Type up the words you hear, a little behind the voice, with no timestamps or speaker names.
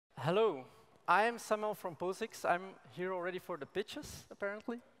Hello, I am Samuel from Pozyx. I'm here already for the pitches,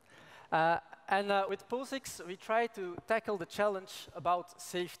 apparently. With Pozyx, we try to tackle the challenge about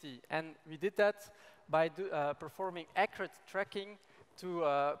safety. And we did that by performing accurate tracking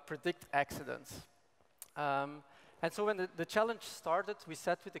to predict accidents. And so when the challenge started, we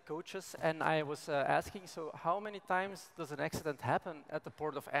sat with the coaches, and I was asking, so how many times does an accident happen at the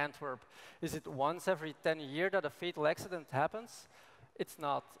port of Antwerp? Is it once every 10 years that a fatal accident happens? It's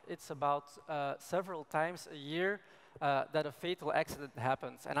not. It's about several times a year that a fatal accident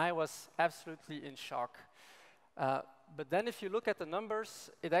happens. And I was absolutely in shock. But then if you look at the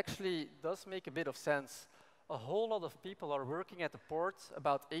numbers, it actually does make a bit of sense. A whole lot of people are working at the port,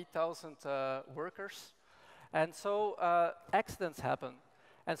 about 8,000 workers. And so accidents happen.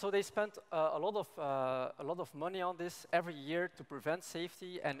 And so they spent a lot of money on this every year to prevent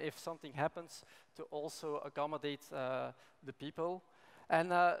safety, and if something happens, to also accommodate the people. And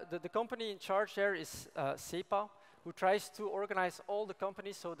the company in charge there is SEPA, who tries to organize all the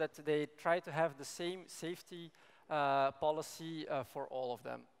companies so that they try to have the same safety policy for all of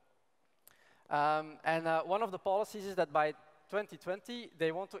them. One of the policies is that by 2020,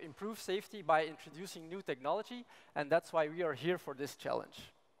 they want to improve safety by introducing new technology, and that's why we are here for this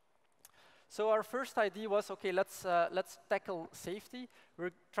challenge. So our first idea was, okay, let's tackle safety.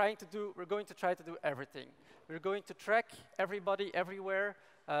 We're going to try to do everything. We're going to track everybody everywhere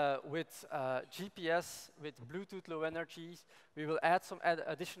with GPS, with Bluetooth low energy. We will add some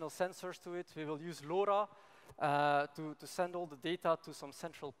additional sensors to it. We will use LoRa to send all the data to some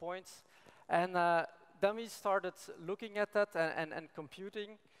central points. And then we started looking at that and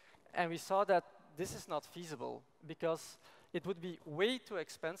computing, and we saw that this is not feasible because it would be way too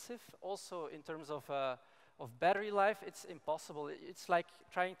expensive. Also, in terms of battery life, it's impossible. It's like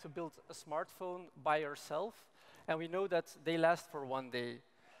trying to build a smartphone by yourself, and we know that they last for 1 day.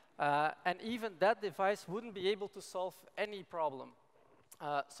 And even that device wouldn't be able to solve any problem.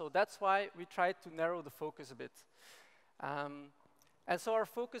 So that's why we tried to narrow the focus a bit. And so our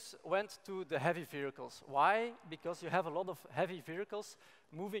focus went to the heavy vehicles. Why? Because you have a lot of heavy vehicles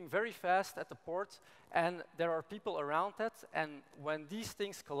moving very fast at the port, and there are people around that, and when these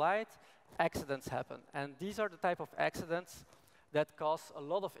things collide, accidents happen. And these are the type of accidents that cause a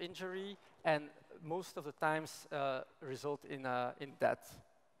lot of injury, and most of the times result in death.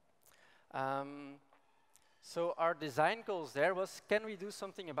 So our design goals there was, can we do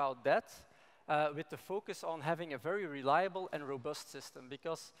something about that? With the focus on having a very reliable and robust system,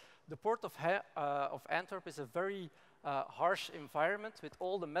 because the port of Antwerp is a very harsh environment with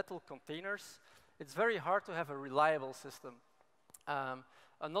all the metal containers. It's very hard to have a reliable system.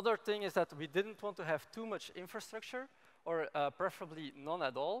 Another thing is that we didn't want to have too much infrastructure, or preferably none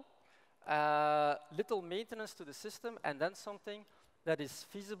at all. Little maintenance to the system, and then something that is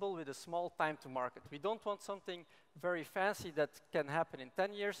feasible with a small time to market. We don't want something very fancy that can happen in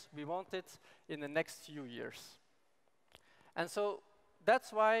 10 years. We want it in the next few years. And so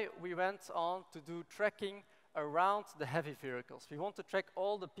that's why we went on to do tracking around the heavy vehicles. We want to track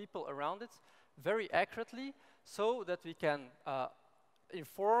all the people around it very accurately so that we can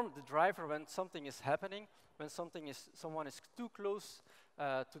inform the driver when something is happening, when someone is too close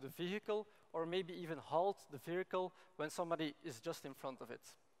to the vehicle, or maybe even halt the vehicle when somebody is just in front of it.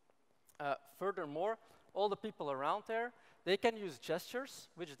 Furthermore, all the people around there, they can use gestures,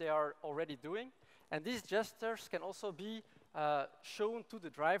 which they are already doing, and these gestures can also be shown to the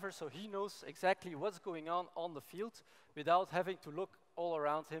driver so he knows exactly what's going on the field without having to look all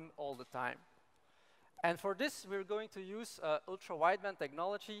around him all the time. And for this, we're going to use ultra-wideband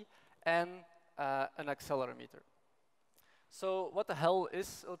technology and an accelerometer. So what the hell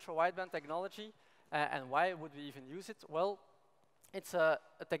is ultra-wideband technology, and why would we even use it? Well, it's a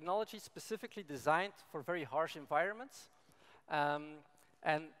technology specifically designed for very harsh environments.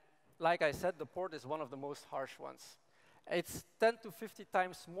 And like I said, the port is one of the most harsh ones. It's 10 to 50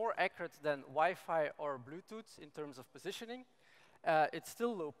 times more accurate than Wi-Fi or Bluetooth in terms of positioning. It's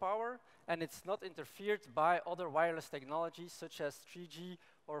still low power, and it's not interfered by other wireless technologies such as 3G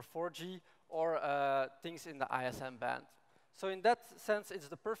or 4G or things in the ISM band. So in that sense, it's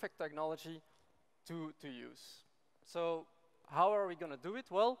the perfect technology to use. So how are we going to do it?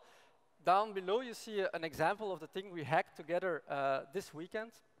 Well, down below you see an example of the thing we hacked together this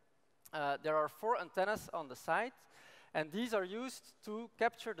weekend. There are 4 antennas on the side, and these are used to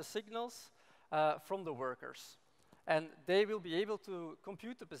capture the signals from the workers. And they will be able to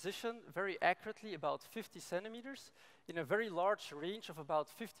compute the position very accurately, about 50 centimeters, in a very large range of about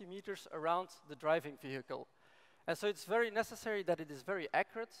 50 meters around the driving vehicle. And so it's very necessary that it is very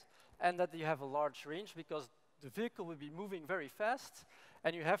accurate and that you have a large range, because the vehicle will be moving very fast,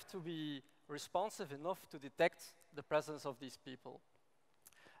 and you have to be responsive enough to detect the presence of these people.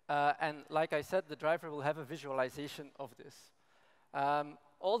 And like I said, the driver will have a visualization of this.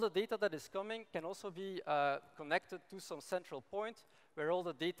 All the data that is coming can also be connected to some central point where all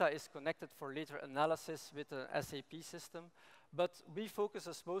the data is connected for later analysis with an SAP system. But we focus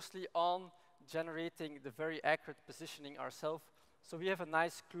us mostly on generating the very accurate positioning ourselves. So we have a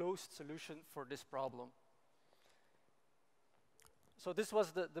nice closed solution for this problem. So this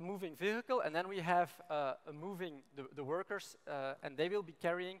was the moving vehicle, and then we have the workers, and they will be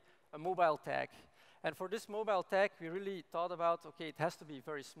carrying a mobile tag. And for this mobile tag, we really thought about, okay, it has to be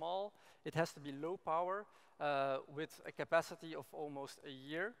very small, it has to be low power, with a capacity of almost a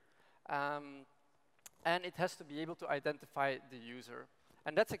year, and it has to be able to identify the user.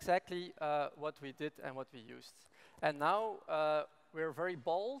 And that's exactly what we did and what we used. And now we're very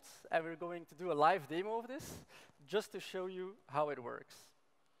bold, and we're going to do a live demo of this, just to show you how it works.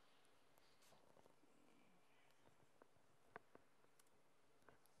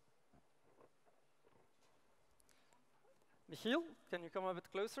 Michiel, can you come a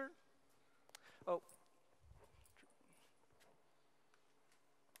bit closer? Oh.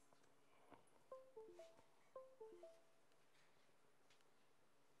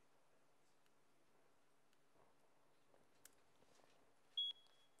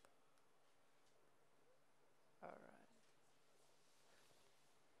 All right.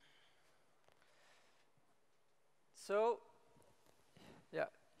 So, yeah,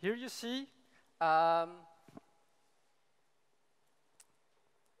 here you see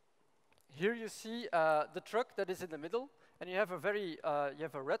the truck that is in the middle, and you have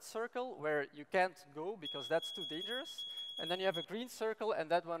a red circle where you can't go because that's too dangerous, and then you have a green circle, and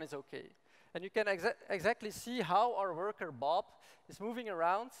that one is okay. And you can exactly see how our worker Bob is moving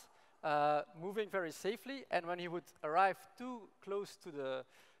around, moving very safely, and when he would arrive too close to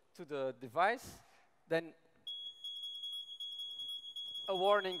the device, then a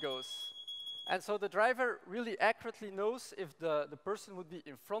warning goes. And so the driver really accurately knows if the person would be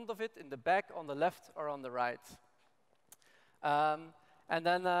in front of it, in the back, on the left, or on the right. And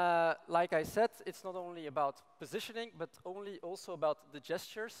then, like I said, it's not only about positioning, but also about the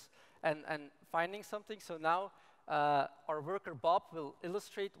gestures and finding something. So now our worker Bob will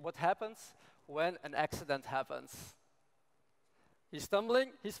illustrate what happens when an accident happens. He's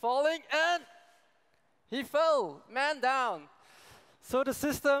stumbling, he's falling, and he fell, man down. So the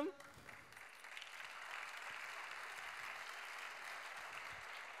system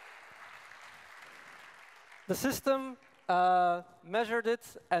measured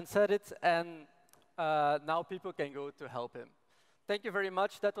it and set it, and now people can go to help him. Thank you very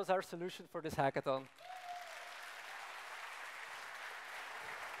much. That was our solution for this hackathon.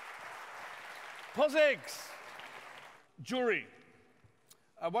 Pozyx, jury.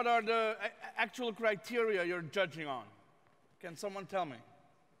 What are the actual criteria you're judging on? Can someone tell me?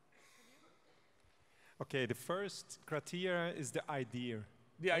 Okay, the first criteria is the idea.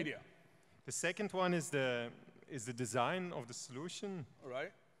 The idea. The second one is the design of the solution. All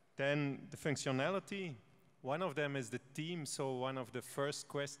right. Then the functionality. One of them is the team. So one of the first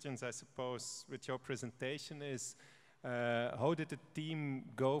questions, I suppose, with your presentation is, how did the team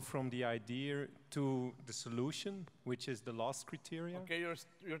go from the idea to the solution, which is the last criteria? Okay,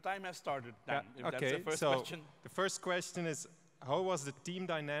 your time has started then, yeah. if okay, that's the first so question. The first question is, how was the team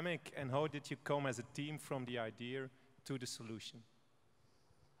dynamic, and how did you come as a team from the idea to the solution?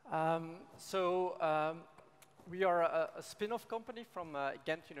 We are a spin-off company from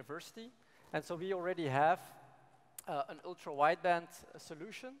Ghent University, and so we already have an ultra-wideband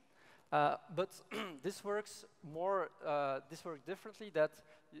solution. But this works differently. That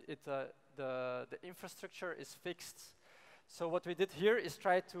the infrastructure is fixed. So what we did here is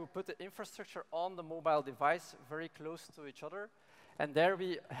try to put the infrastructure on the mobile device very close to each other, and there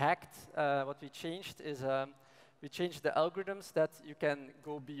we hacked. What we changed is we changed the algorithms that you can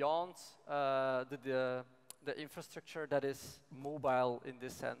go beyond the infrastructure that is mobile in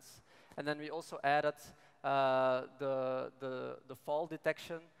this sense, and then we also added the fall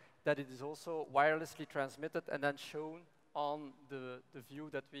detection, that it is also wirelessly transmitted and then shown on the view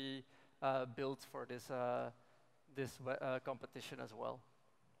that we built for this competition as well.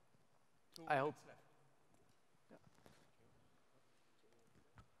 I hope. Yeah.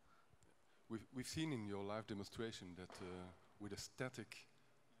 We've seen in your live demonstration that with a static,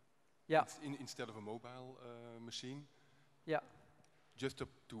 yeah, instead of a mobile machine, yeah, just up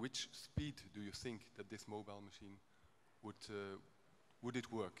to which speed do you think that this mobile machine would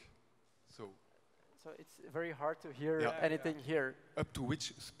it work? So it's very hard to hear anything here. Up to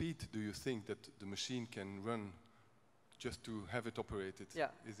which speed do you think that the machine can run just to have it operated? Yeah.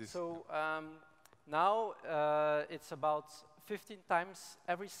 Is this So now it's about 15 times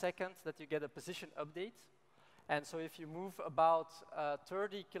every second that you get a position update. And so if you move about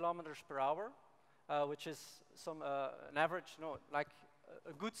 30 kilometers per hour, which is an average, no, like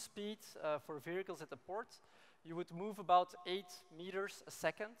a good speed for vehicles at the port, you would move about 8 meters a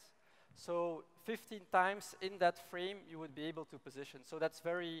second. So 15 times in that frame, you would be able to position. So that's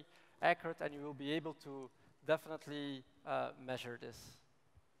very accurate, and you will be able to definitely measure this.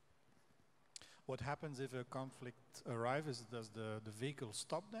 What happens if a conflict arrives? Does the vehicle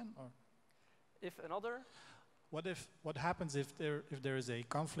stop then? Or If another? what happens if there is a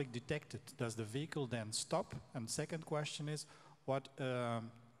conflict detected? Does the vehicle then stop? And second question is,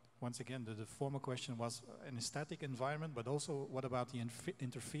 once again, the former question was in a static environment, but also what about the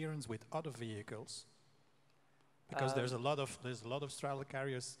interference with other vehicles? Because there's a lot of straddle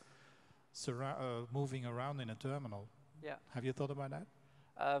carriers moving around in a terminal. Yeah. Have you thought about that?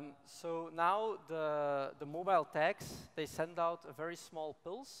 So now the mobile tags, they send out a very small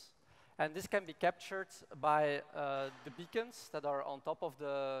pulse, and this can be captured by the beacons that are on top of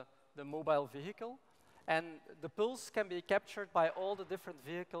the mobile vehicle. And the pulse can be captured by all the different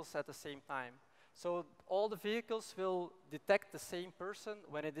vehicles at the same time. So all the vehicles will detect the same person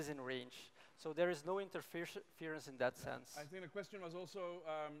when it is in range. So there is no interference in that sense. I think the question was also,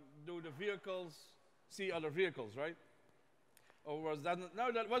 do the vehicles see other vehicles, right? Or was that,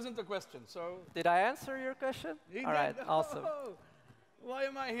 no, that wasn't the question, so. Did I answer your question? All right, awesome. Why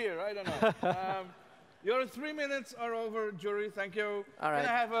am I here? I don't know. Your 3 minutes are over, jury, thank you. All right. Can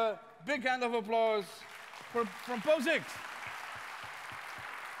I have a big hand of applause from Pozyx?